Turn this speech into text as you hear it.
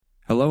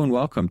Hello and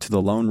welcome to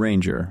The Lone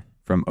Ranger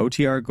from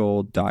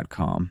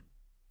OTRGold.com.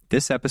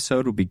 This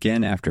episode will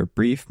begin after a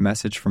brief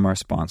message from our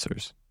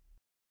sponsors.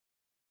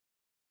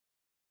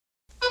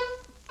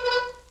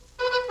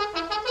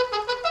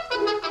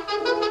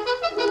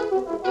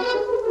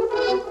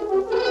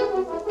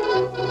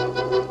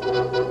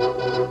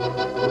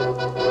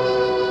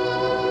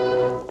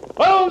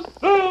 Oh,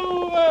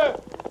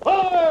 Silver!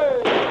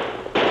 Hi!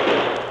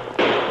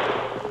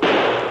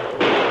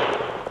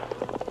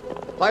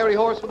 Fiery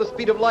horse with the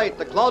speed of light,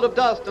 a cloud of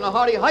dust, and a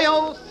hearty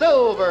hi-yo,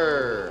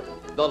 Silver,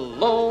 the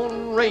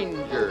Lone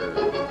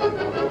Ranger.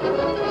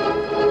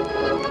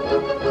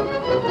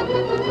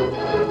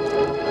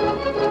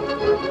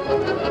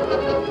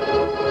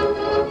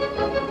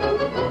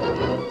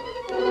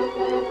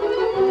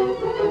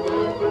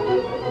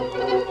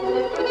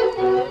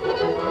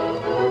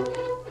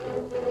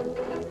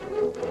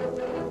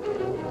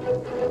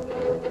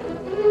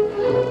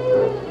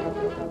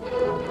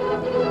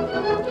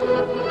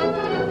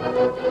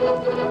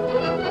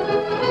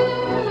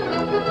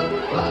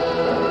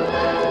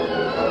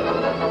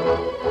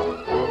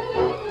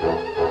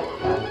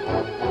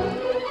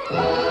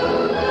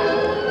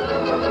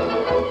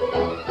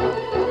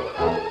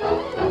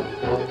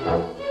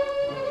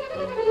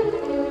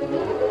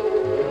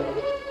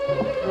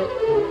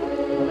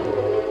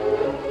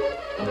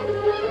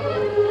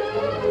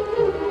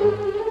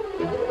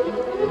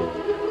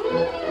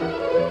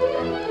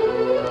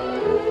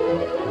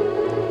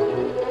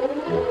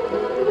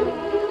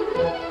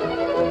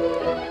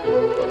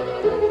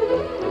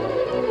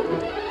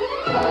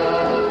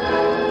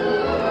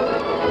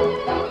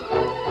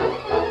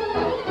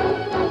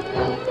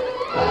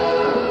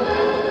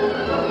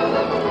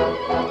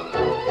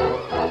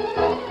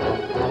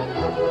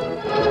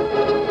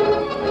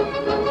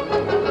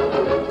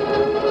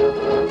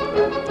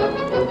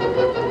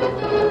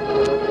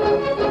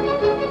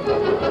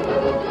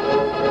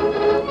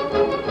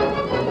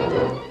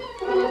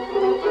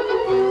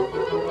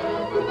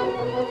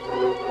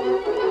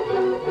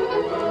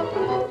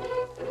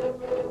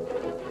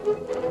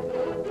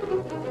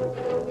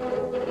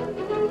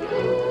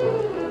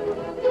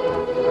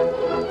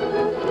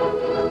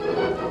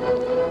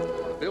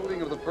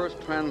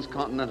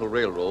 Transcontinental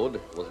Railroad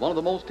was one of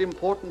the most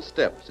important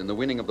steps in the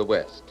winning of the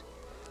West.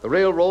 The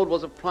railroad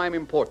was of prime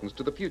importance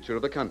to the future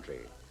of the country,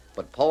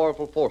 but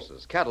powerful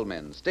forces,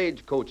 cattlemen,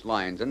 stagecoach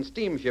lines, and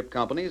steamship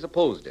companies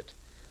opposed it.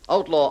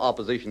 Outlaw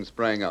opposition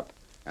sprang up,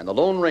 and the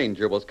Lone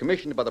Ranger was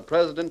commissioned by the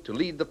President to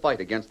lead the fight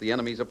against the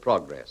enemies of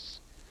progress.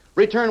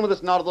 Return with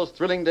us now to those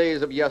thrilling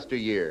days of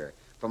yesteryear.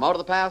 From out of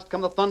the past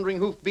come the thundering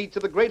hoofbeats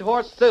of the great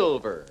horse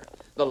Silver.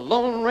 The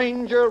Lone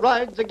Ranger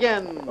rides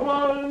again. Come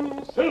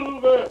on,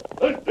 Silver!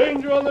 There's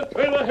danger on the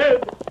trail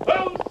ahead!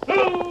 Oh,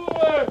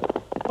 Silver!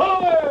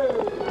 Hi!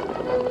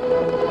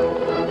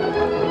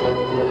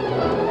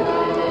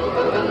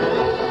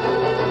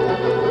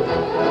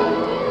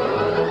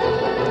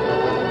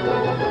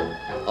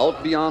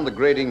 Out beyond the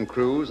grading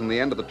crews and the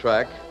end of the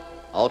track,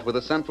 out where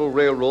the Central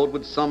Railroad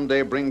would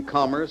someday bring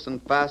commerce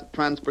and fast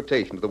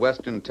transportation to the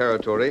Western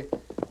Territory,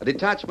 a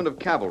detachment of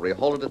cavalry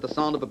halted at the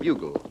sound of a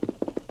bugle.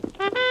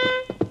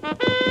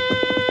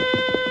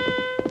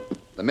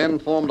 The men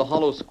formed a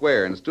hollow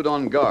square and stood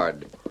on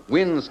guard,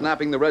 wind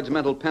snapping the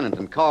regimental pennant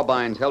and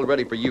carbines held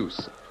ready for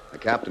use. The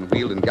captain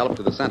wheeled and galloped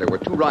to the center where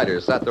two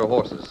riders sat their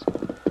horses.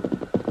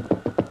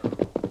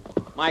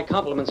 My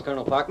compliments,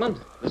 Colonel Parkman.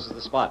 This is the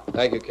spot.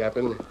 Thank you,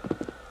 Captain.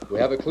 We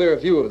have a clear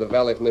view of the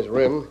valley from this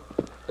rim.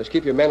 Just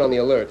keep your men on the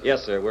alert.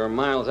 Yes, sir. We're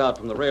miles out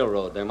from the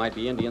railroad. There might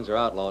be Indians or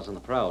outlaws on the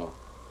prowl.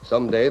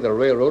 Someday the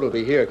railroad will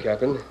be here,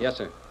 Captain. Yes,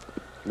 sir.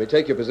 You may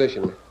take your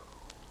position.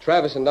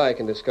 Travis and I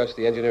can discuss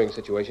the engineering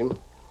situation.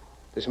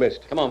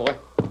 Dismissed. Come on, boy.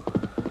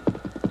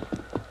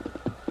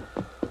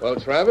 Well,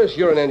 Travis,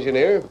 you're an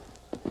engineer.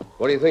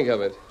 What do you think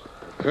of it?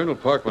 Colonel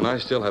Parkman, I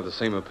still have the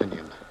same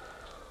opinion.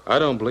 I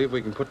don't believe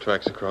we can put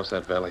tracks across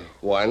that valley.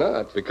 Why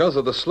not? Because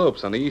of the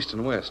slopes on the east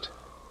and west.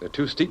 They're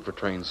too steep for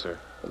trains, sir.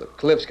 Well, the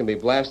cliffs can be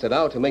blasted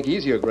out to make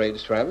easier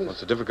grades, Travis. Well,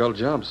 it's a difficult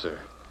job, sir.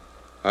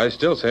 I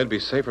still say it'd be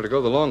safer to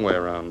go the long way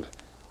around.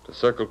 To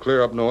circle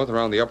clear up north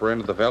around the upper end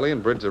of the valley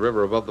and bridge the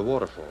river above the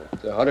waterfall.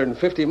 It's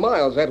 150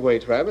 miles that way,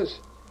 Travis.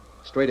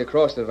 Straight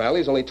across the valley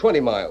is only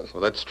 20 miles.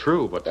 Well, that's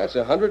true, but... That's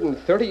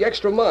 130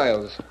 extra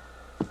miles.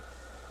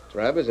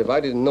 Travis, if I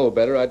didn't know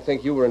better, I'd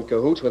think you were in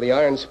cahoots with the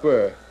Iron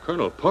Spur.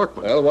 Colonel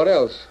Parkman... Well, what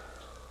else?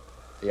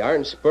 The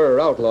Iron Spur are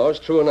outlaws,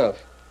 true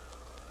enough.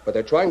 But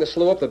they're trying to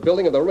slow up the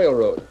building of the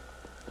railroad.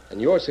 And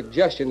your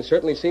suggestion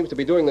certainly seems to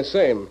be doing the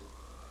same.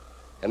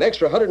 An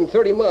extra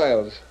 130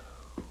 miles.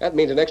 That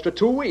means an extra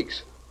 2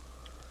 weeks.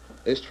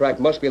 This track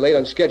must be laid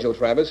on schedule,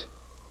 Travis.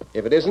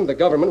 If it isn't, the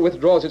government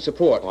withdraws its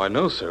support. Oh, I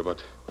know, sir,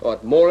 but...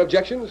 What, more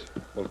objections?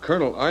 Well,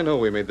 Colonel, I know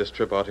we made this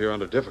trip out here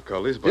under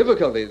difficulties, but...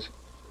 Difficulties?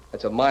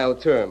 That's a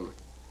mild term.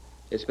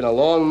 It's been a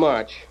long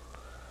march.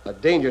 A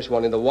dangerous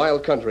one in the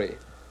wild country.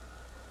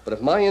 But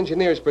if my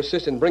engineers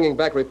persist in bringing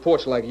back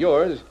reports like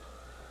yours,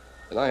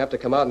 then I have to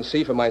come out and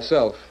see for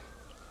myself.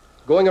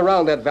 Going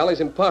around that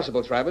valley's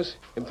impossible, Travis.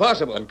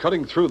 Impossible. And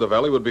cutting through the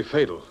valley would be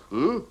fatal.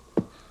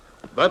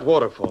 That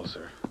waterfall,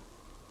 sir.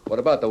 What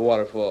about the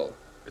waterfall?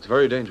 It's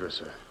very dangerous,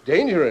 sir.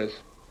 Dangerous?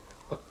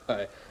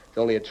 Why, it's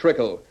only a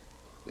trickle.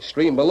 The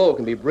stream below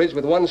can be bridged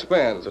with one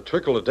span. It's a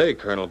trickle a day,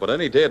 Colonel, but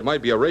any day it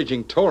might be a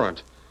raging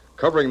torrent,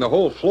 covering the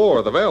whole floor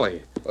of the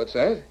valley. What's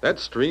that? That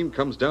stream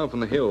comes down from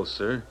the hills,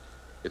 sir.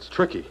 It's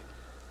tricky.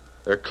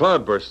 There are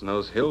cloudbursts in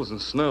those hills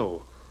and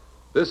snow.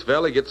 This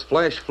valley gets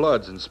flash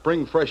floods and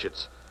spring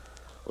freshets.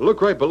 Well,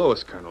 look right below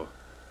us, Colonel.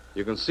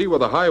 You can see where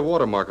the high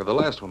water mark of the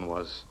last one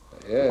was.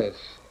 Yes,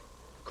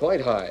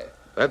 quite high.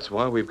 That's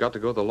why we've got to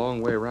go the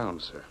long way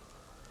around, sir.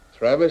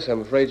 Travis,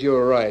 I'm afraid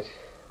you're right.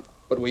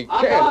 But we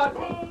can't.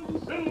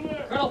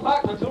 Colonel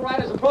Parkman, 2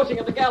 riders approaching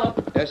at the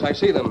gallop. Yes, I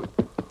see them.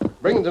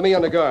 Bring them to me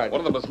under guard. One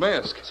of them is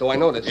masked. So I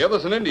noticed. The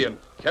other's an Indian.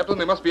 Captain,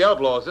 they must be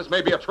outlaws. This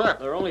may be a trap.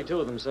 There are only 2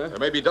 of them, sir. There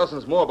may be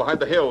dozens more behind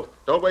the hill.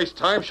 Don't waste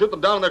time. Shoot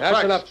them down in their That's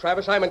tracks. enough,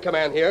 Travis. I'm in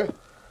command here.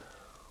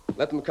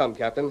 Let them come,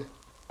 Captain.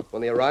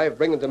 When they arrive,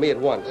 bring them to me at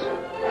once.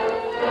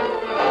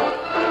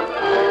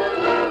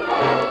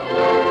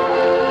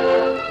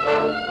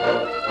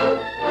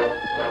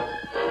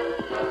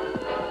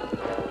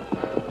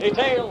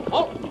 Detail,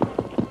 halt!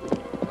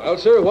 Well,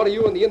 sir, what do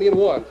you and the Indian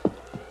want?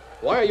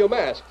 Why are you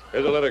masked?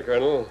 Here's a letter,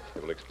 Colonel.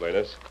 It will explain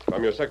us.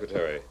 From your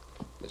secretary.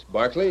 Miss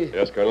Barkley?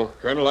 Yes, Colonel.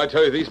 Colonel, I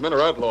tell you, these men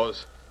are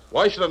outlaws.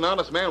 Why should an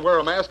honest man wear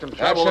a mask and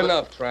travel... That's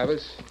enough,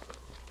 Travis.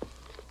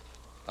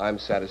 I'm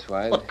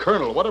satisfied. But,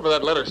 Colonel, whatever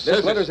that letter says...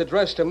 This letter's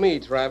addressed to me,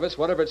 Travis.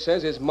 Whatever it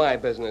says is my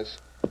business.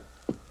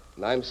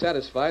 And I'm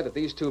satisfied that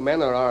these 2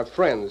 men are our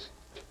friends.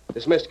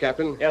 Dismissed,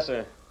 Captain. Yes,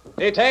 sir.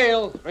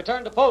 Detail,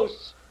 return to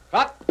posts.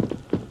 Trot!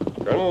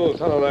 Colonel,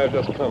 Son and I have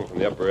just come from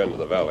the upper end of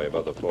the valley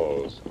above the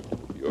falls.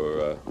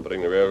 You're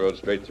putting the railroad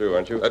straight through,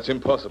 aren't you? That's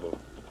impossible.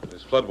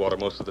 There's floodwater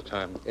most of the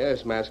time.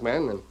 Yes, masked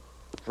man. I'm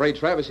afraid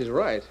Travis is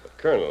right. But,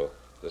 Colonel,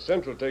 the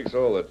Central takes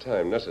all the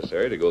time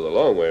necessary to go the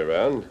long way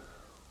around.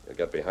 You'll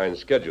get behind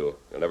schedule.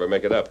 You'll never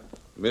make it up.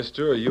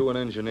 Mister, are you an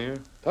engineer?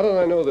 How do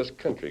I know this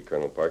country,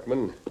 Colonel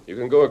Parkman? You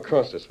can go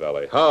across this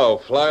valley. How?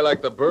 Fly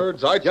like the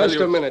birds? I tell you...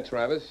 Just a minute,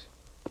 Travis.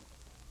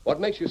 What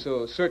makes you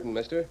so certain,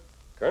 mister?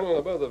 Colonel,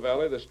 above the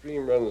valley, the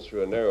stream runs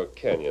through a narrow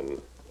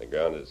canyon. The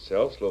ground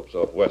itself slopes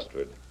off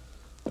westward.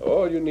 Now,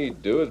 all you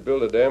need do is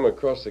build a dam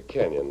across the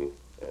canyon,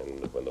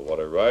 and when the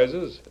water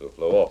rises, it'll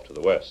flow off to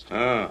the west.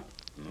 As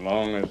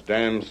long as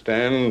dam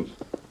stands,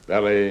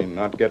 valley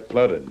not get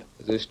flooded.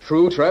 Is this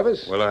true,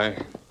 Travis? Well,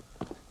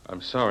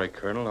 I'm sorry,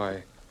 Colonel.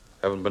 I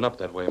haven't been up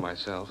that way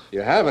myself.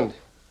 You haven't?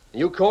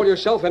 You call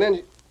yourself an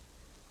engineer?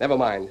 Never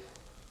mind.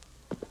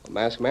 Well,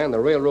 masked man, the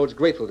railroad's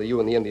grateful to you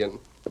and the Indian.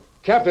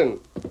 Captain!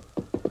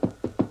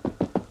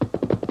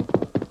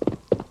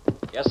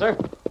 Yes, sir.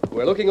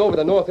 We're looking over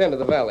the north end of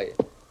the valley.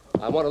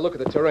 I want to look at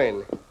the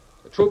terrain.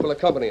 The troop will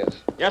accompany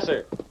us. Yes,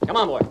 sir. Come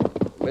on, boy.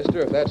 Mister,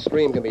 if that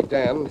stream can be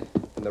dammed,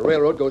 then the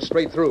railroad goes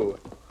straight through.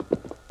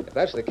 If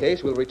that's the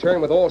case, we'll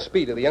return with all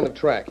speed to the end of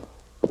track.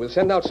 We'll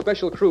send out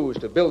special crews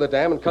to build the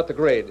dam and cut the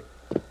grade.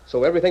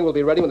 So everything will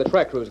be ready when the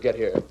track crews get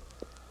here.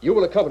 You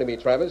will accompany me,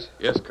 Travis.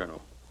 Yes,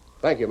 Colonel.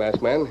 Thank you,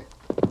 masked man.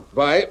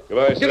 Bye.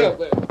 Goodbye, Get sir. up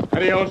there.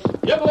 Adios.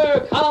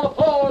 Yibbler, column of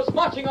 4s,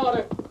 marching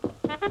order.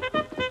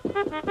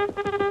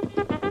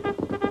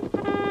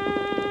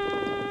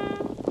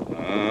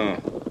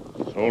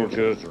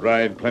 Soldiers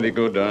ride plenty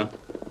good, huh?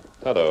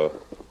 Tonto,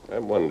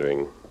 I'm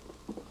wondering.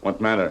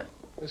 What matter?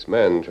 This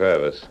man,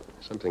 Travis,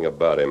 something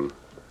about him.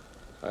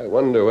 I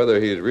wonder whether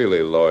he's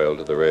really loyal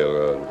to the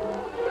railroad.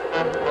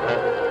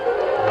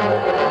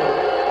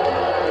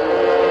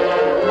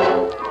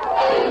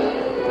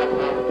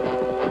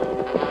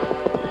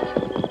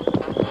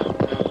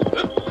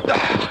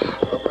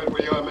 Right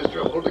where you are,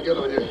 mister. Hold the gun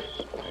on you.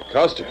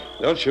 Coster,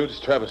 don't shoot. It's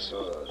Travis.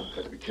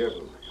 Have to be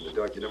careful. In the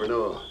dark, you never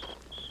know.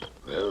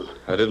 Well,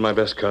 I did my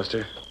best,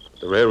 Coster.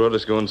 The railroad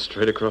is going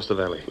straight across the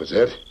valley. what's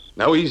that?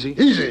 Now, easy.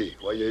 Easy.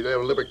 Why, you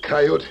liver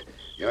coyote.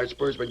 The Iron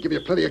Spur's been giving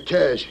you plenty of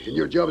cash. In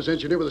your job as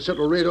engineer with the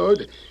Central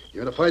Railroad,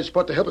 you're in a fine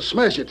spot to help us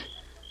smash it.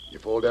 You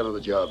fall down on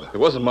the job. It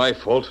wasn't my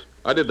fault.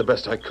 I did the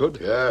best I could.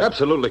 Yeah?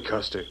 Absolutely,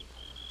 Coster.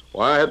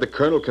 Why, I had the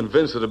colonel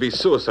convinced that it'd be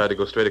suicide to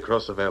go straight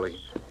across the valley.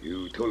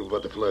 You told him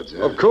about the floods,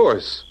 huh? Of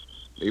course.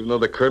 Even though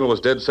the colonel was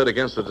dead set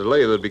against the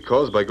delay that would be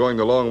caused by going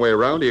the long way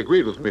around, he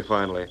agreed with me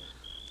finally.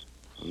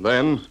 And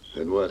then...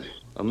 Then what?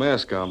 A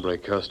masked hombre,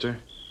 Coster.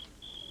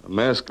 A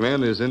masked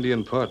man, his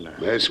Indian partner.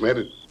 Masked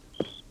man?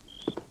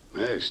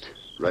 Masked?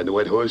 Riding a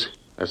white horse?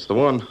 That's the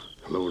one.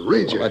 A Lone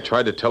Ranger? Well, I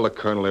tried to tell the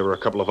colonel they were a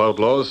couple of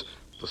outlaws.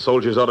 The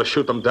soldiers ought to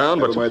shoot them down,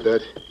 Never but... mind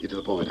that. Get to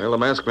the point. Well, the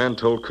masked man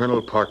told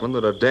Colonel Parkman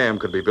that a dam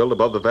could be built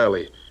above the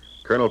valley.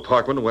 Colonel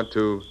Parkman went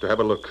to have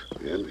a look.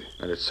 And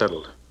it's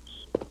settled.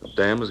 The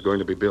dam is going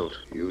to be built.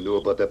 you knew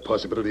about that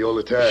possibility all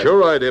the time.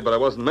 Sure I did, but I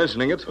wasn't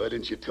mentioning it. Why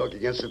didn't you talk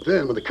against it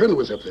then when the colonel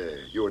was up there?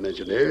 You were an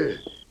engineer.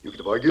 You could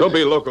have argued. Don't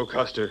be loco,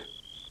 Coster.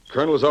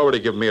 Colonel has already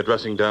given me a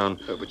dressing down.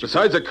 But you...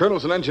 Besides, the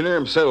colonel's an engineer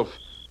himself.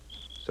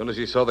 As soon as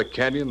he saw the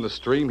canyon and the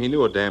stream, he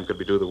knew a dam could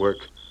do the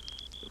work.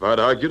 If I'd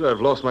argued, I'd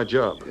have lost my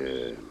job.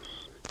 Yeah.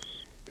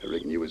 I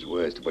reckon you was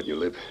wise to button your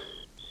lip.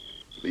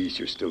 At least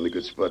you're still in a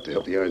good spot to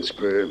help the Iron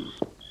Spur.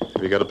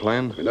 Have you got a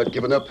plan? We're not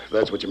giving up, if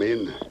that's what you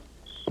mean.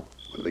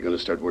 going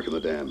to start working the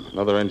dam?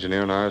 Another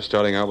engineer and I are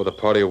starting out with a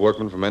party of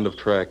workmen from end of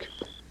track.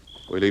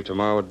 We leave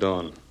tomorrow at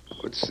dawn.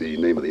 What's the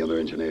name of the other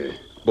engineer?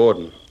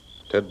 Borden.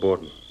 Ted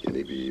Borden. Can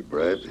he be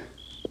Brad?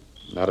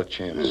 Not a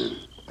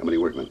chance. How many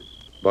workmen?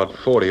 About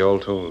 40 all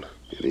told.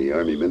 Any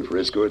army men for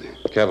escort?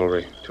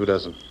 Cavalry,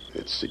 24.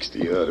 That's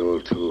 60-odd all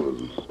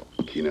told.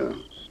 Keno.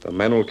 The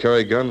men will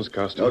carry guns,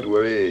 Costa. Don't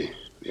worry.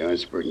 The Iron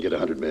Spur can get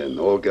 100 men,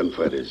 all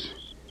gunfighters.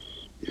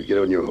 You get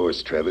on your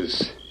horse,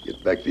 Travis.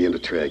 Get back to the end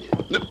of track.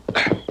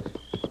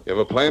 You have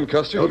a plan,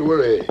 Custer? Don't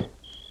worry.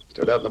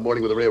 Start out in the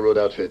morning with the railroad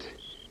outfit.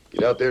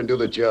 Get out there and do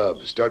the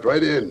job. Start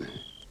right in.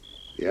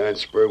 The Iron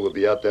Spur will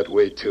be out that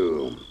way,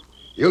 too.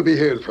 You'll be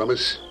hearing from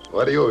us.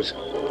 Adios.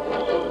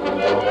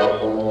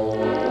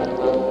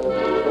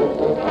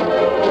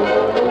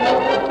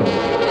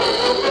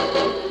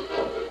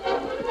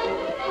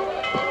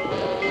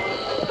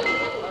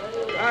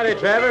 Howdy,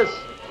 Travis.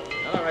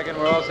 Well, I reckon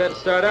we're all set to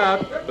start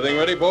out. Everything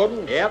ready,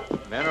 Borden?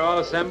 Yep. Men are all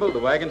assembled. The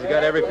wagons have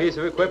got every piece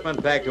of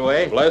equipment packed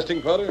away.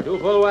 Blasting powder? 2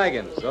 full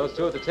wagons. Those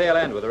 2 at the tail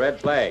end with the red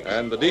flags.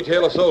 And the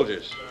detail of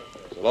soldiers.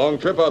 It's a long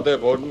trip out there,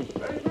 Borden.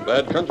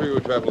 Bad country we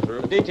travel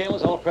through. The detail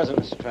is all present,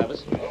 Mr.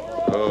 Travis.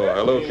 Oh,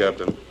 hello,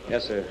 Captain.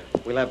 Yes, sir.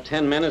 We'll have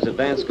 10 men as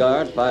advance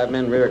guard, 5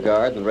 men rear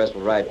guard, and the rest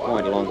will ride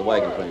point along the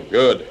wagon train.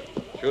 Good.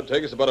 Should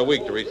take us about a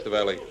week to reach the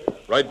valley.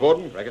 Right,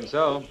 Borden? Reckon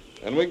so.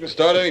 And we can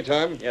start any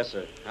time. Yes,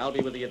 sir. I'll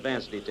be with the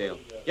advance detail.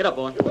 Get up,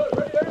 boy.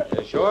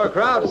 There's sure a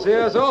crowd to see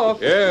us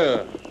off.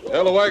 Yeah.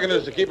 Tell the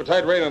wagoners to keep a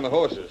tight rein on the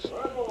horses.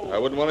 I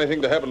wouldn't want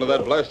anything to happen to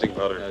that blasting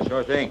powder.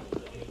 Sure thing.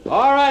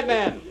 All right,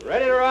 men.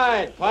 Ready to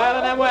ride. Pile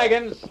in them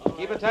wagons.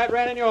 Keep a tight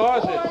rein on your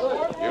horses.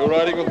 You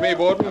riding with me,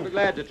 Borden? I'll be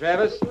glad to,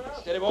 Travis.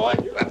 Steady, boy.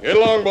 Get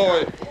along,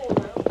 boy.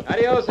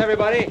 Adios,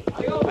 everybody.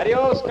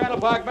 Adios, Colonel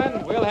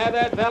Parkman. We'll have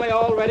that valley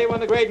all ready when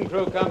the grading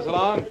crew comes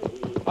along.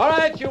 All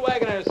right, you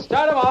wagoners,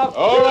 start them off.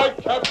 All right,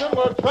 Captain,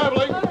 we're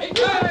traveling.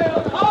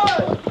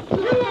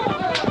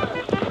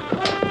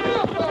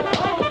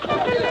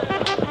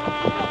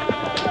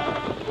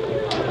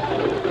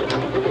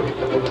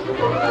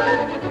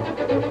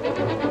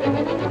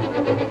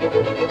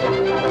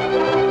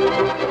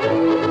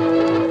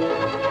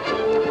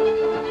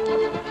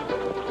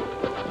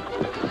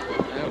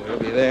 Well, we'll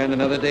be there in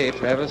another day,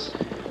 Travis.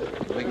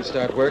 We can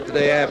start work the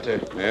day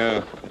after.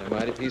 Yeah. A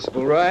mighty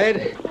peaceable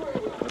ride.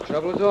 No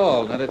trouble at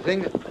all. Not a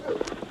thing.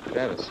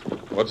 Travis.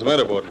 What's the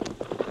matter, Borden?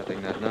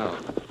 Nothing, not now.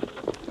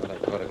 Thought I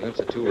caught a glimpse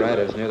of 2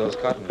 riders near those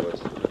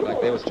cottonwoods. Looked like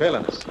they was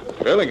trailing us.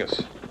 Trailing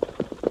us?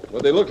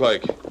 What'd they look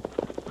like?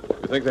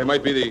 You think they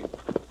might be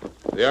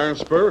the Iron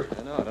Spur? I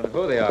don't know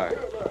who they are.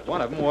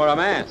 One of them wore a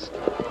mask.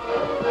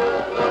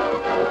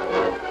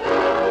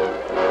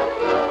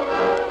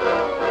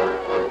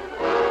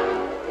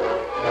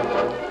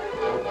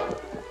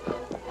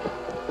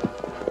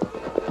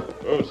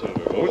 Oh,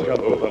 Senator. Oh.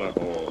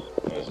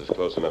 This is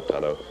close enough,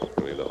 Tonto.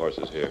 We'll leave the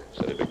horses here.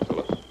 Steady, big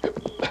fella.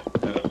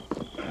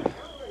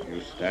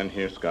 You stand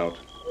here, Scout.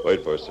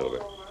 Wait for us, Silver.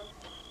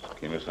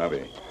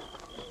 Kimasabi.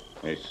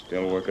 They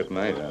still work at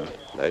night, huh?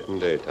 Night and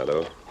day,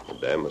 Tonto. The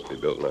dam must be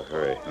built in a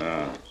hurry.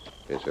 Ah.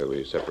 Okay, sir,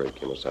 we separate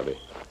Kimosabe.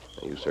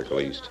 Now you circle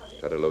east.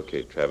 Try to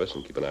locate Travis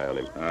and keep an eye on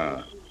him.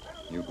 Ah.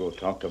 You go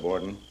talk to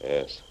Borden,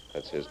 Yes,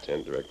 that's his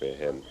tent directly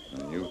ahead.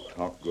 and you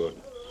talk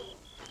good.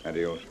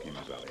 Adios,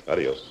 Kimasabi.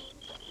 Adios.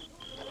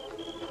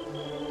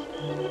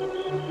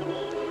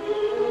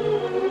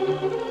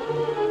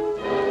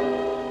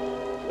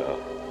 Now,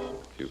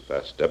 a few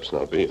fast steps and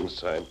I'll be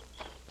inside.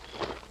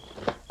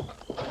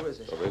 Who is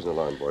it? Don't raise an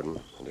alarm, Borden.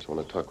 I just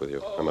want to talk with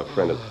you. I'm a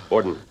friend of...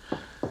 Borden.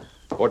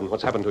 Borden,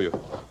 what's happened to you?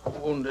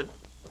 Wounded.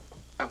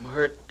 I'm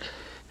hurt.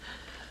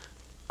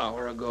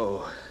 Hour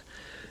ago.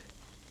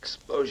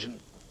 Explosion.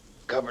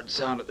 Covered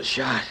sound of the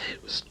shot.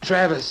 It was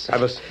Travis.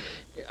 Travis.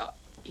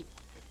 He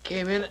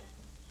came in.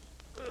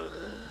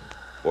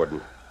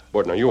 Borden.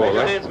 Borden, are you all Raise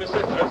your right? hands,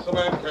 mister. That's the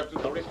man,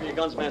 Captain. Don't reach for your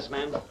guns, masked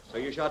man. So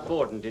you shot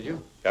Borden, did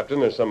you? Captain,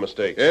 there's some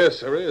mistake. Yes,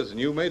 there is, and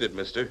you made it,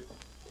 mister.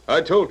 I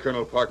told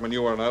Colonel Parkman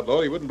you were an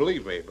outlaw. He wouldn't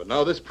believe me, but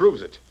now this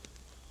proves it.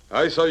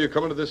 I saw you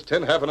come into this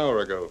tent half an hour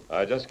ago.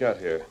 I just got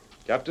here.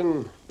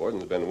 Captain,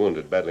 Borden's been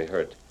wounded, badly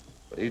hurt.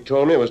 But he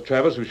told me it was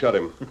Travis who shot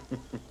him.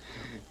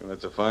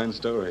 That's a fine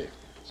story.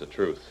 It's the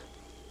truth.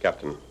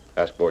 Captain,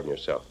 ask Borden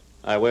yourself.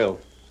 I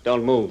will.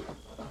 Don't move.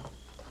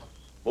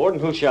 Borden,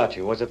 who shot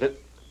you? Was it that...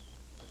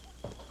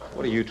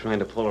 What are you trying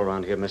to pull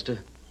around here,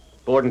 mister?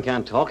 Borden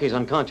can't talk. He's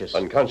unconscious.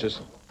 Unconscious?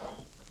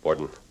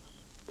 Borden.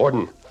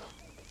 Borden.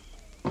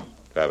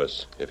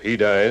 Travis, if he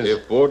dies...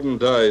 If Borden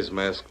dies,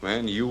 masked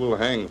man, you will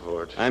hang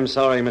for it. I'm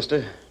sorry,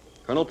 mister.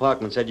 Colonel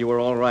Parkman said you were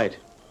all right.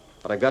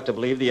 But I've got to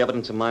believe the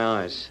evidence in my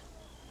eyes.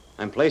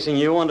 I'm placing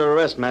you under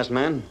arrest, masked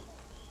man.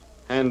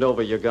 Hand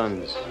over your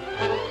guns.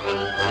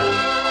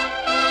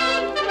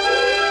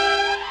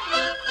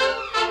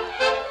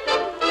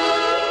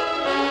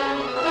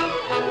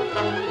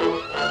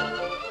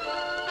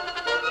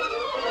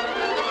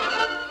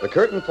 The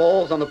curtain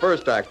falls on the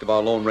first act of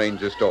our Lone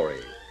Ranger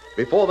story.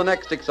 Before the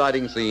next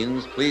exciting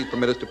scenes, please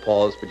permit us to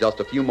pause for just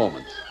a few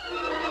moments.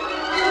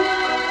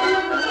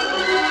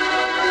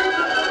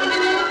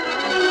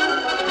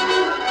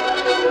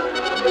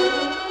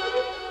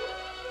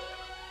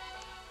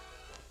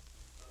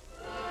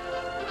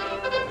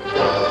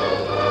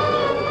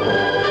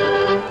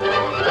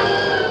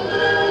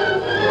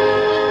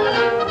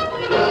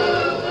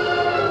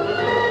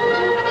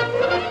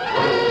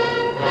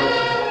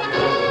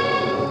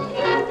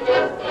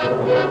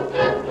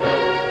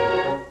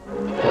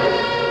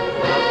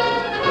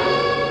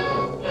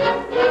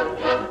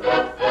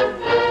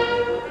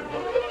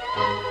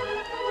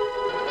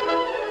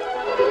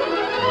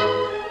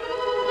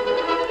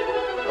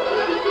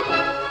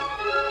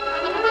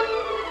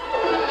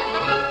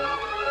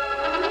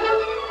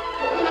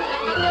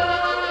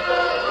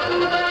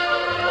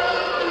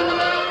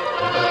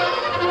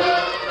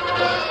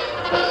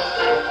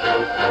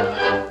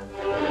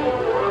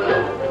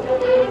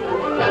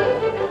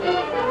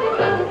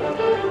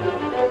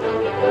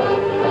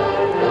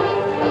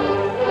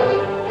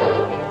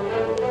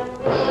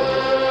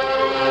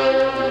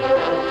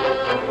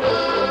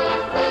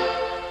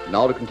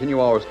 continue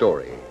our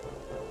story.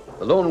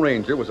 The Lone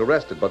Ranger was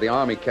arrested by the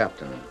Army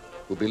captain,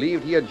 who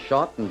believed he had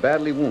shot and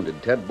badly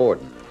wounded Ted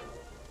Borden.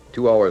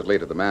 2 hours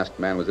later, the masked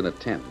man was in a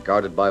tent,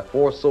 guarded by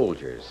 4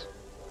 soldiers.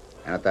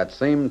 And at that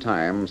same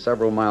time,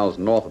 several miles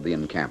north of the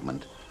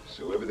encampment...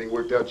 So everything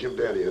worked out Jim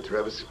Danny, huh,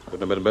 Travis? Couldn't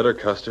have been better,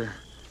 Custer.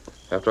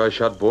 After I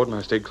shot Borden,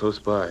 I stayed close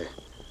by.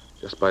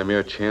 Just by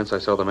mere chance, I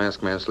saw the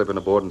masked man slip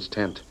into Borden's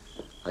tent.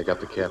 I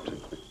got the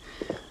captain.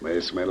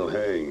 Masked man will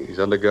hang. He's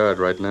under guard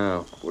right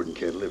now. Borden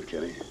can't live,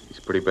 can he? He's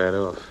pretty bad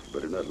off.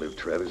 Better not live,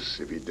 Travis.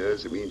 If he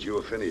does, it means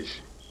you'll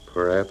finish.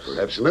 Perhaps.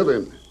 Perhaps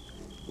nothing.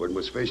 Borden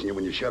was facing you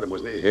when you shot him,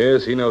 wasn't he?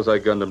 Yes, he knows I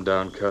gunned him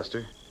down,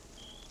 Custer.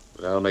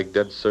 But I'll make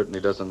dead certain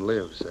he doesn't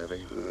live,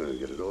 savvy?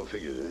 Got it all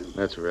figured, then.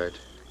 That's right.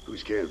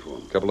 Who's caring for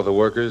him? A couple of the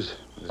workers.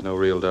 There's no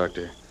real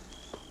doctor.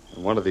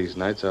 And one of these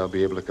nights, I'll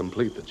be able to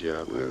complete the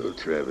job. Well,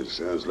 Travis,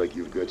 sounds like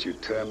you've got your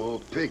time all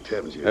picked,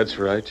 haven't you? That's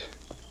right.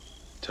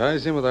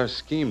 Ties in with our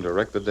scheme to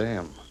wreck the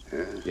dam.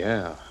 Yeah?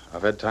 Yeah,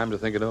 I've had time to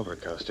think it over,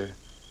 Custer.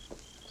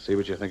 See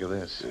what you think of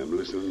this. I'm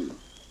listening.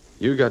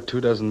 You got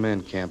 24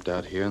 men camped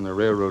out here, and the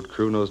railroad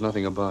crew knows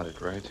nothing about it,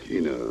 right?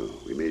 You know,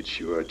 we made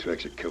sure our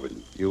tracks are covered.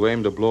 You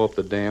aim to blow up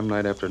the dam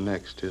night after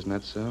next, isn't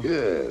that so?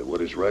 Yeah, the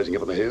water's rising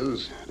up in the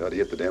hills. It ought to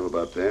hit the dam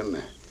about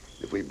then.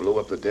 If we blow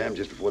up the dam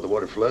just before the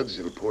water floods,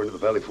 it'll pour into the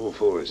valley full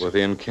force. With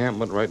the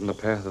encampment right in the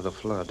path of the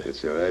flood.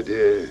 That's our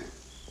idea.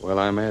 Well,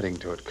 I'm adding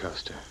to it,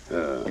 Custer.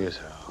 Here's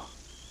how.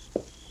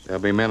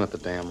 There'll be men at the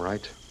dam,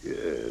 right? Yeah,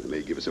 they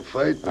may give us a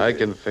fight. I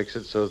can fix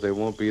it so they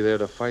won't be there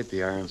to fight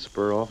the iron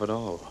spur off at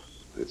all.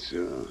 That's,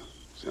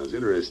 sounds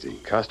interesting.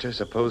 Custer,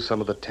 suppose some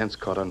of the tents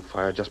caught on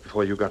fire just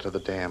before you got to the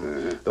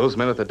dam. Those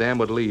men at the dam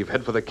would leave,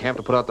 head for the camp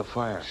to put out the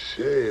fire.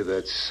 Say,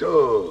 that's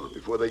so.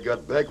 Before they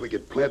got back, we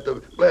could plant the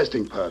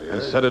blasting powder,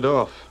 And set it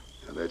off.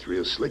 Now, that's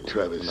real slick,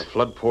 Travis. When the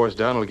flood pours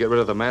down, it'll get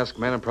rid of the masked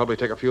man and probably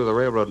take a few of the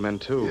railroad men,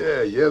 too.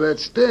 Yeah,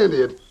 that's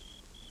standard.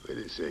 Wait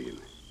a second.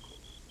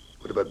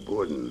 What about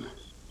Borden?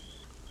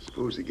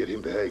 Suppose they get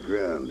him to high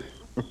ground.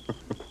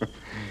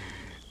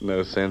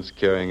 No sense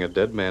carrying a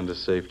dead man to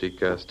safety,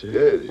 Custer.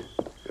 Dead?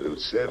 I don't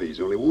savvy. He's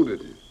only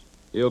wounded.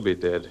 You'll be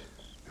dead.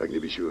 How can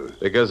you be sure?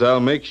 Because I'll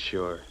make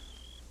sure.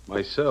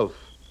 Myself.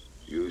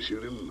 You'll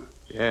shoot him?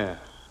 Yeah.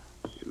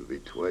 It'll be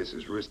twice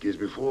as risky as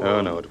before.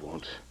 Oh, no, it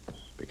won't.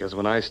 Because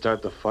when I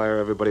start the fire,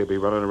 everybody will be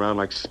running around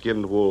like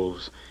skinned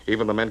wolves.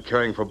 Even the men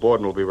caring for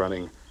Borden will be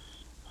running.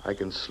 I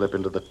can slip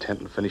into the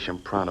tent and finish him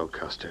pronto,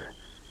 Custer.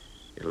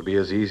 It'll be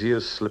as easy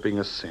as slipping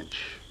a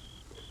cinch.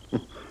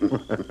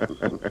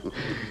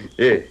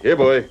 Here,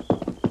 boy.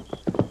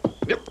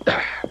 Yep.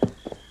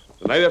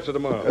 The night after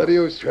tomorrow.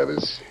 Adios,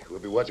 Travis. We'll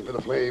be watching for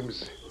the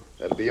flames.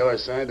 That'll be our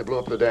sign to blow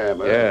up the dam,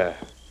 huh? Yeah.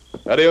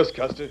 Adios,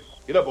 Custer.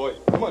 Get up, boy.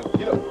 Come on,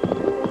 get up.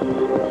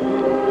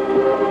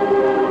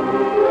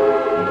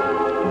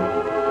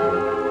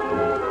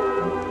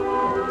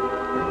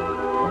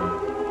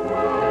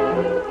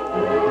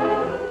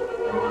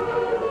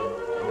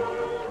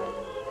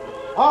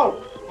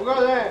 Halt! Who goes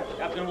there?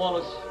 Captain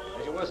Wallace,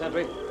 as you were,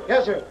 Sentry.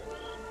 Yes, sir.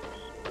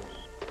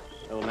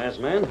 Hello, masked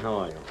man. How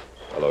are you?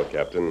 Hello,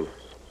 Captain.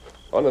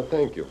 I want to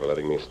thank you for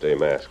letting me stay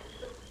masked.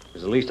 It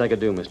was the least I could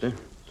do, mister.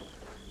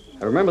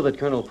 I remember that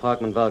Colonel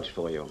Parkman vouched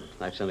for you.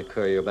 I've sent a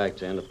courier back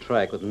to End of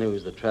Track with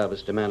news that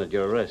Travis demanded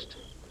your arrest.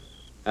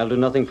 I'll do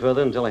nothing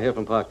further until I hear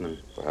from Parkman.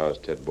 Well, how is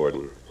Ted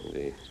Borden? Is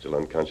he still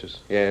unconscious?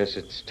 Yes,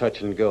 it's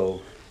touch and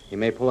go. He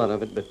may pull out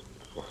of it, but...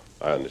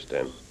 I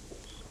understand.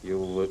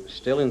 You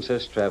still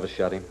insist Travis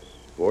shot him?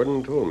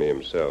 Borden told me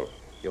himself.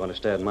 You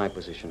understand my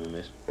position in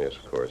this? Yes,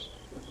 of course.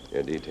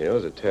 Your detail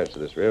is attached to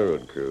this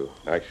railroad crew.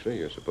 Actually,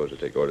 you're supposed to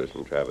take orders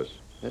from Travis.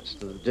 That's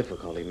the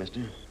difficulty,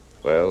 mister.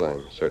 Well,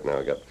 I'm certain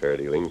I got fair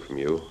dealing from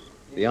you.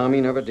 The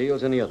Army never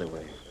deals any other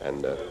way.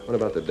 And what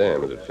about the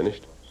dam? Is it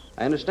finished?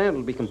 I understand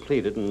it'll be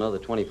completed in another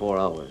 24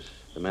 hours.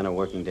 The men are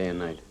working day and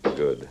night.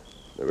 Good.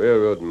 The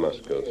railroad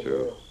must go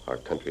through. Our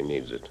country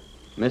needs it.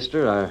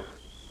 Mister,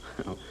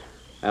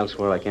 I'll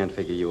swear I can't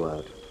figure you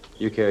out.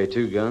 You carry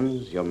 2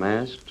 guns, you're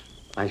masked.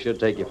 I should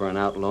take you for an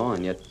outlaw,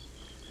 and yet...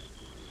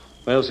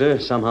 Well, sir,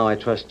 somehow I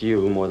trust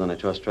you more than I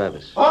trust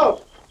Travis.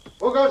 Halt!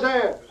 Who goes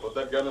there? Put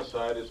that gun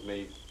aside. It's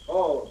me.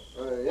 Oh,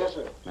 yes,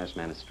 sir. Masked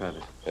man, it's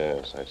Travis.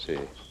 Yes, I see.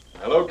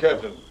 Hello,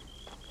 Captain.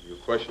 You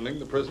questioning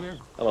the prisoner?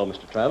 Hello,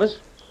 Mr. Travis.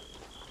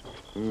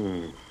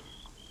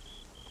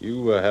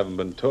 You haven't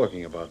been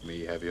talking about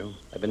me, have you?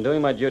 I've been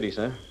doing my duty,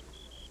 sir.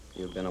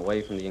 You've been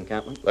away from the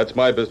encampment? That's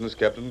my business,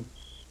 Captain.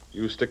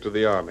 You stick to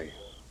the Army.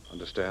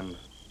 Understand?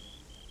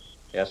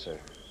 Yes, sir.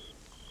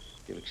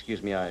 If you'll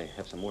excuse me, I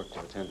have some work to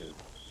attend to.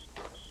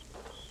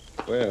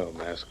 Well,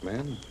 masked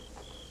man,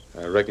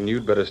 I reckon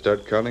you'd better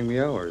start counting the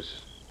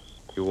hours.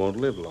 You won't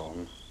live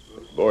long.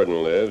 If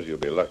Borden lives, you'll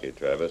be lucky,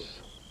 Travis.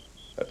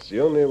 That's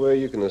the only way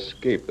you can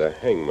escape the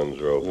hangman's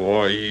rope.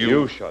 Why,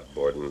 You shot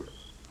Borden.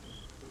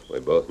 We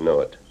both know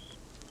it.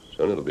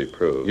 Soon it'll be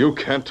proved. You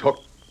can't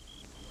talk...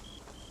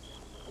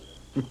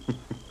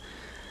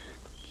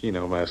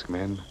 Keno, masked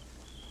man.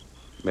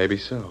 Maybe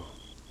so.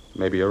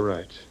 Maybe you're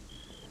right.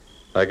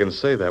 I can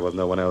say that with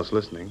no one else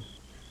listening.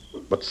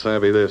 But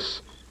savvy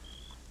this.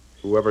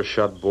 Whoever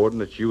shot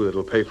Borden, it's you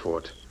that'll pay for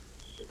it.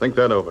 Think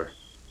that over.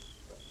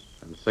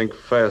 And think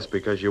fast,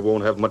 because you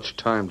won't have much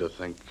time to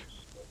think.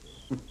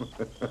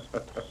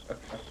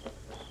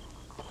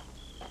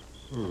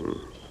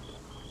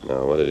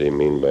 Now, what did he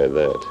mean by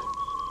that?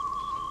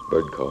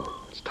 Bird call.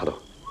 It's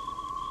Tonto.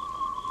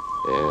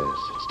 Yes,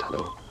 it's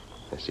Tonto.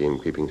 I see him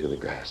creeping through the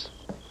grass.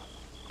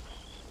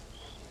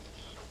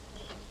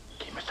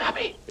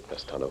 Kimasabi.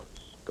 Yes, Tonto.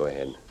 Go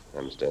ahead.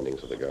 I'm standing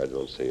so the guards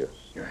won't see you.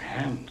 Your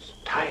hands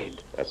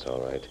tied. That's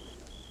all right.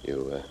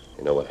 You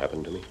know what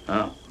happened to me?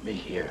 Oh, me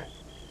here.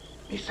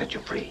 Me set you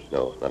free.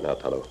 No, not now,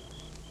 Tonto.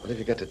 What have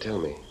you got to tell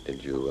me?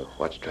 Did you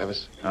watch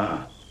Travis?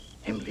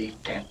 Him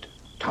leave tent.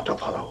 Tonto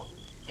follow.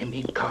 Him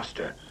meet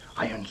Coster,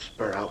 Iron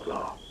Spur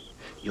outlaw.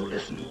 You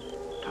listen.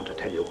 Tonto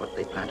tell you what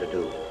they plan to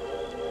do.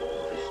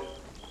 Listen.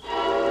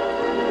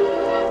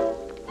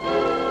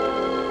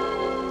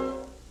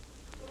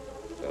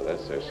 Now,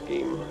 that's their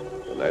scheme.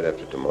 The night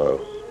after tomorrow.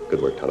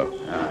 Good work, Tonto.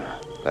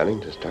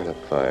 Planning to start a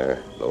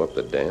fire, blow up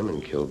the dam,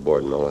 and kill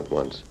Borden all at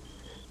once.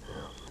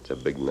 It's a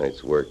big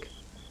night's work.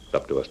 It's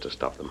up to us to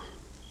stop them.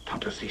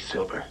 Tonto see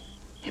Silver.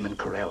 Him and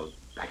Corell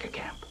back at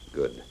camp.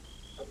 Good.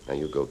 Now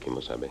you go,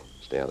 Kimosabe.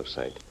 Stay out of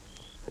sight.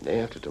 The day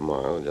after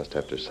tomorrow, just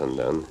after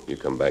sundown, you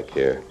come back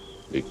here.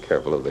 Be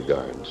careful of the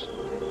guards.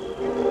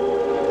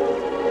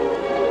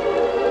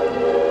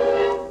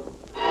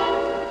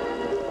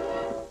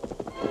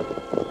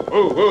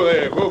 Whoa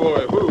there, whoa,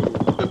 boy, whoa.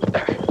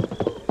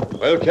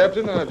 Well,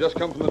 Captain, I've just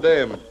come from the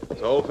dam.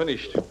 It's all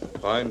finished.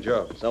 Fine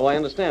job. So I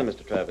understand,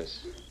 Mr.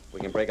 Travis.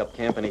 We can break up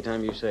camp any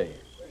time you say.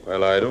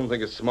 Well, I don't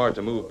think it's smart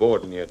to move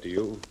Borden yet, do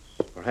you?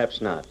 Perhaps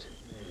not.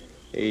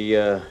 He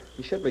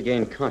should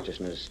regain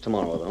consciousness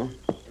tomorrow, though.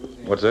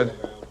 What's that?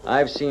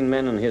 I've seen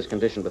men in his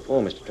condition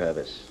before, Mr.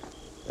 Travis.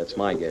 That's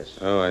my guess.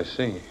 Oh, I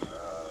see.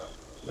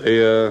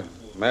 The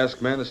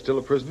masked man is still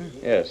a prisoner?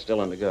 Yes,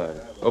 still under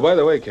guard. Oh, by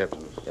the way,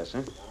 Captain. Yes,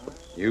 sir?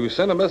 You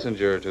sent a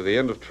messenger to the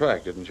end of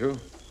track, didn't you?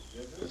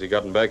 Has he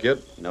gotten back yet?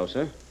 No,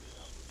 sir.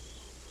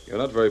 You're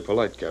not very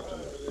polite, Captain.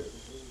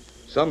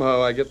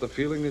 Somehow I get the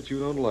feeling that you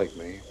don't like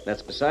me.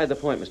 That's beside the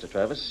point, Mr.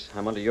 Travis.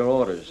 I'm under your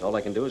orders. All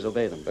I can do is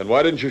obey them. Then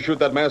why didn't you shoot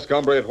that masked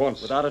hombre at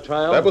once? Without a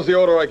trial? That was the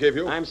order I gave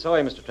you. I'm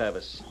sorry, Mr.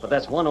 Travis, but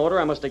that's one order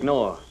I must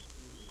ignore.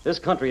 This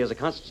country has a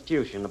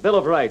constitution, a Bill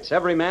of Rights.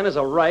 Every man has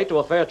a right to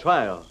a fair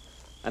trial.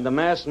 And the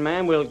masked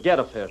man will get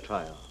a fair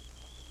trial.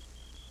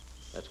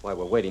 That's why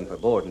we're waiting for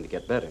Borden to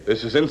get better.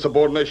 This is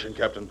insubordination,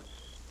 Captain.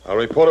 I'll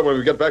report it when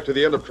we get back to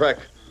the end of track.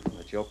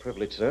 That's your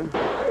privilege, sir.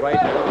 Right.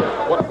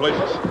 What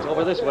places? It's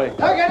over this way.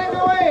 Get him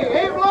away!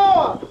 Aim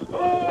lower!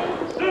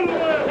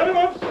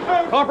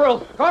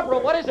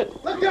 Corporal, what is it?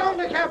 Look down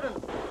the captain!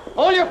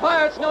 Hold your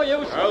fire, it's no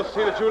use. I'll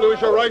see that you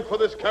lose your rank for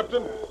this,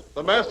 Captain.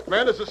 The masked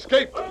man has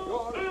escaped.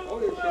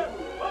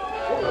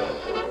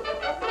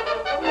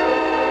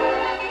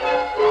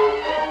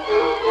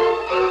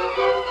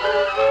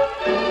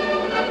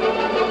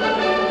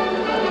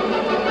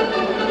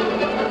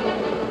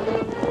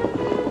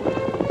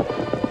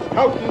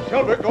 Scout and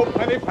Silver go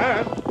plenty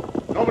fast.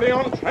 Nobody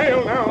on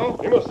trail now.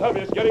 You must have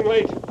it. It's getting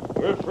late.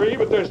 We're free,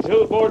 but there's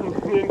still Borden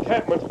in the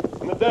encampment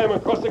and the dam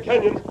across the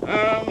canyon.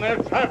 And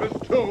there's Travis,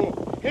 too.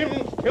 Him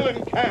still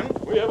in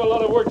camp. We have a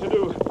lot of work to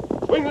do.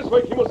 Swing this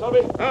way,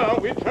 Kimosabe. Now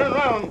we turn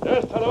round.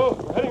 Yes, Tonto.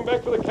 We're heading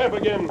back for the camp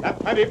again.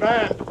 That's plenty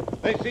bad.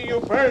 They see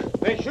you first,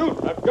 they shoot.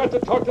 I've got to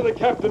talk to the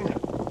captain.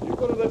 You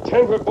go to the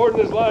tent where Borden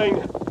is lying.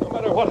 No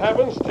matter what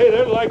happens, stay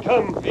there till I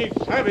come. He's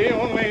savvy,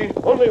 only...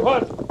 Only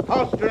what?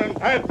 Coster and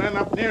Badman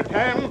up near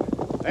dam.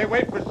 They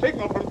wait for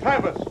signal from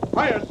Travis.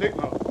 Fire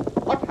signal.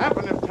 What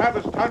happen if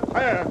Travis start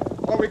fire?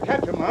 Or we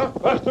catch him, huh?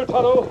 Faster,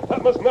 Tonto.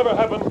 That must never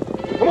happen.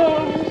 Come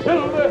on,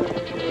 Silver.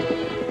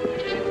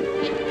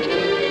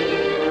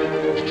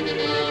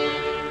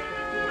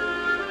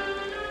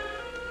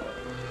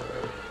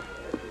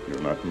 You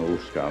not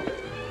move, Scout.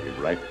 Be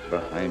right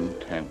behind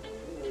tent.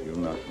 You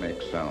not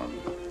make sound.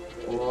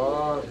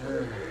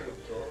 Water.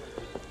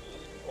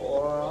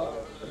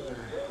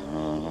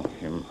 Oh,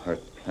 him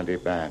hurt plenty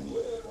bad.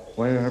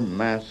 Where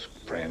mask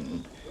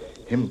friend?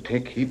 Him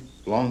take heap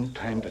long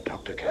time to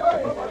talk to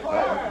Captain.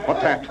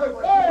 What's that?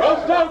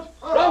 Roust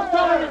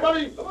out,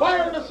 everybody!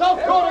 Fire in the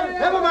south corner!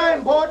 Never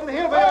mind, Borden.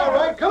 He'll be all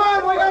right. Come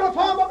on, we gotta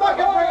form a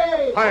bucket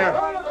brigade!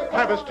 Fire!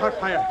 Travis, start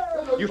fire.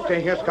 You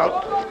stay here,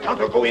 Scout.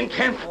 Tonto go in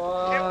tent.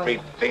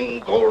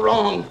 Everything go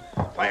wrong.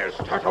 Fire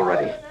start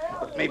already.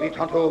 But maybe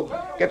Tonto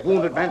get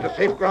wounded man to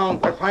safe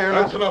ground by fire.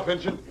 That's enough,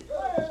 Injun.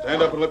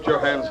 Stand up and lift your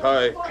hands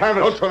high.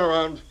 Travis. Don't turn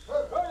around.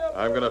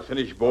 I'm going to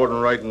finish Borden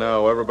right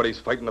now. Everybody's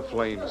fighting the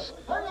flames.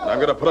 And I'm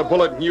going to put a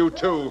bullet in you,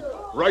 too.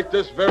 Right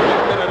this very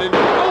minute in...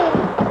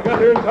 Oh! We got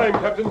here in time,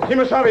 Captain.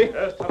 Kimasabi.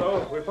 Yes,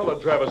 Tonto. We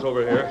followed Travis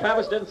over here.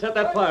 Travis didn't set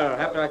that fire.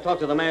 After I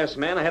talked to the masked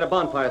man, I had a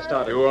bonfire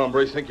started. You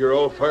hombres think you're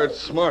all fired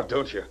smart,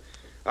 don't you?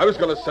 I was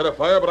going to set a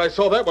fire, but I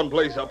saw that one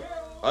blaze up.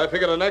 I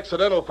figured an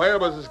accidental fire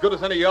was as good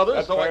as any other,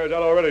 That so fire's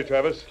out already,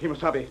 Travis.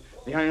 Kimasabi,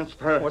 the Iron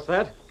Spur. What's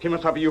that?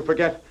 Kimasabi, you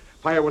forget.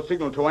 Fire was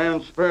signaled to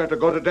Iron Spur to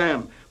go to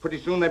dam. Pretty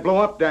soon they blow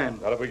up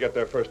dam. Not if we get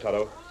there first,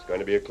 Tonto. It's going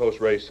to be a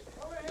close race.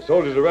 The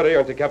soldiers are ready,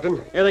 aren't they,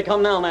 Captain? Here they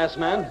come now, masked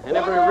man. And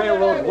every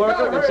railroad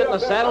worker can sit in the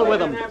saddle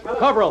with them.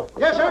 Corporal.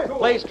 Yes, sir.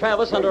 Place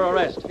Travis under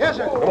arrest. Yes,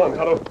 sir. Come on,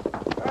 Tonto.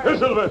 Here,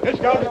 Silver. Here,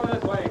 Scout.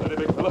 Ready,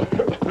 big fella.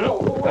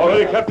 All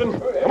ready, Captain.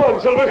 Come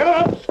on, Silver. Get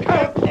up,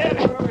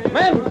 Scout.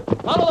 Men,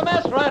 follow the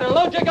masked rider.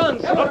 Load your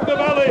guns. Up the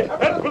valley.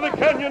 Head for the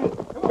canyon.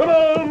 Come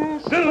on,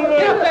 Silver.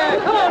 Get up there.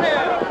 Come on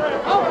here.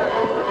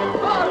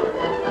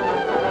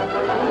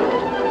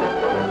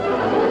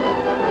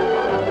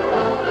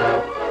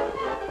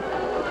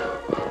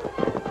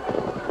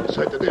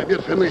 Sight the dam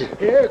yet, Finley?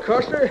 Yeah,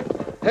 Custer.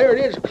 There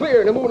it is,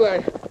 clear in the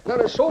moonlight. Not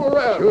a soul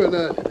around. Sure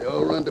not. They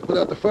all run to put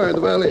out the fire in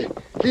the valley.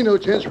 He no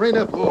chance, rain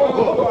up.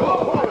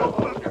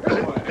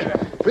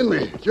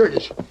 Finley,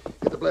 Jurgis,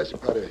 get the blasting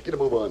powder. Get a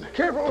move on.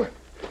 Careful.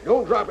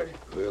 Don't drop it.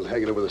 We'll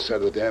hang it over the side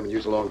of the dam and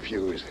use a long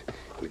fuse.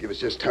 It'll give us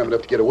just time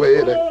enough to get away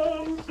and...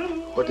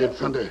 What in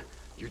thunder?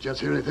 You gents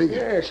hear anything?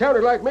 Yeah, it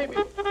sounded like maybe.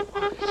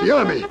 It's the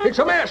army. It's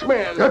a masked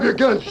man. Grab your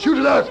guns. Shoot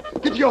it out.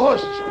 Get to your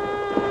horses.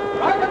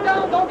 Ride them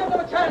down. Don't give them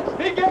a chance.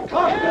 He get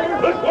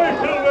Custer. This way,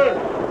 Silver.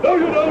 No,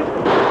 you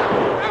don't.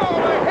 Ow,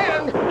 my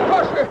hand.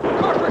 Custer,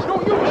 it's no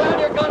use. Put down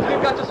your guns.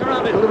 We've got you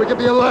surrounded. Well, if we can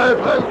be alive,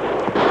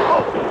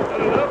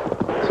 Not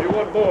enough. See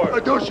one more.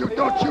 Don't shoot, you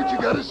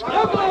got us.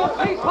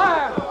 Cease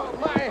fire.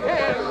 My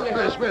hand.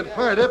 Masked man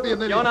fired at me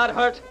and then... You're not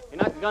hurt. You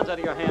knocked the guns out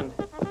of your hand.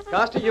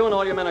 Costa, you and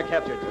all your men are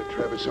captured.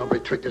 Travis hombre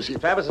tricked us.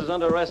 Travis is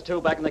under arrest,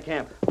 too, back in the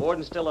camp.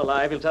 Borden's still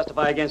alive. He'll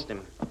testify against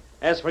him.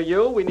 As for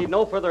you, we need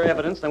no further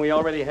evidence than we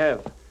already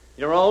have.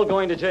 You're all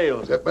going to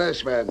jail. That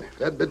masked man.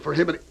 If it hadn't been for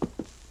him and...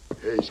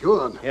 Hey, he's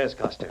gone. Yes,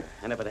 Coster.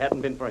 And if it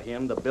hadn't been for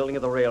him, the building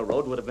of the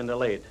railroad would have been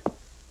delayed.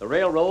 The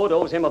railroad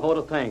owes him a vote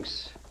of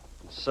thanks.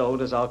 So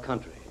does our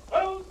country.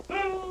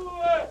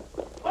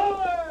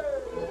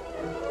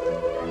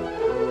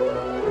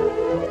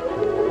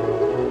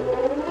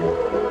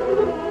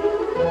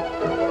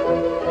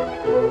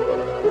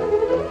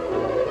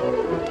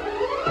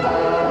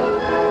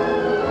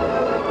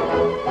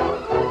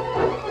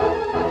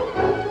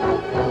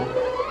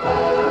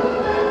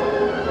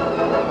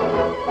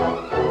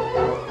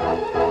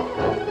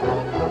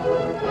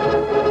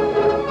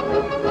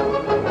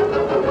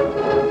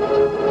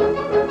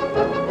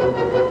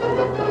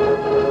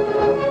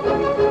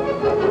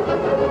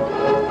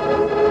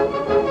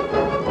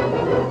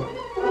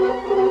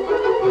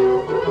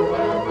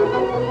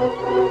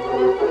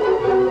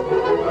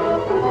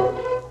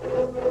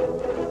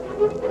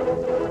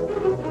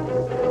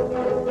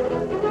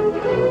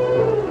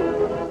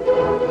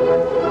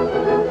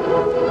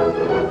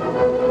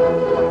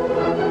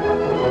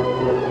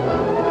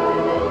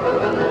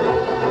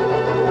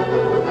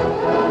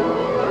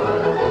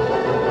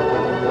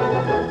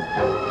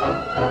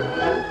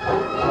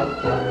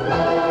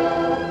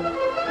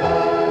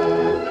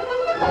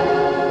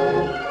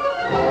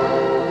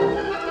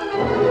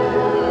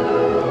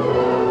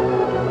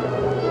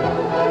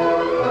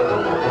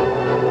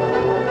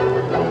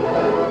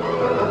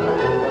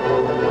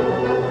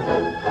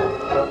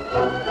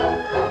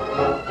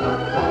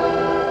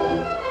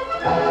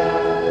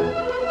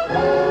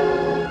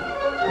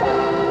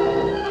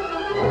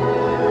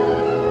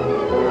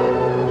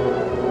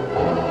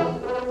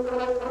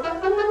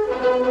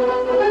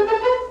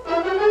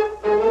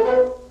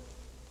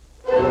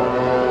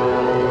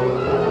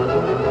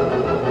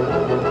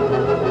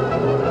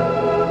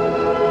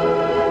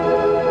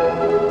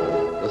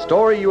 The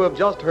story you have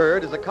just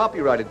heard is a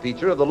copyrighted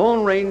feature of the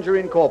Lone Ranger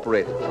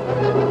Incorporated.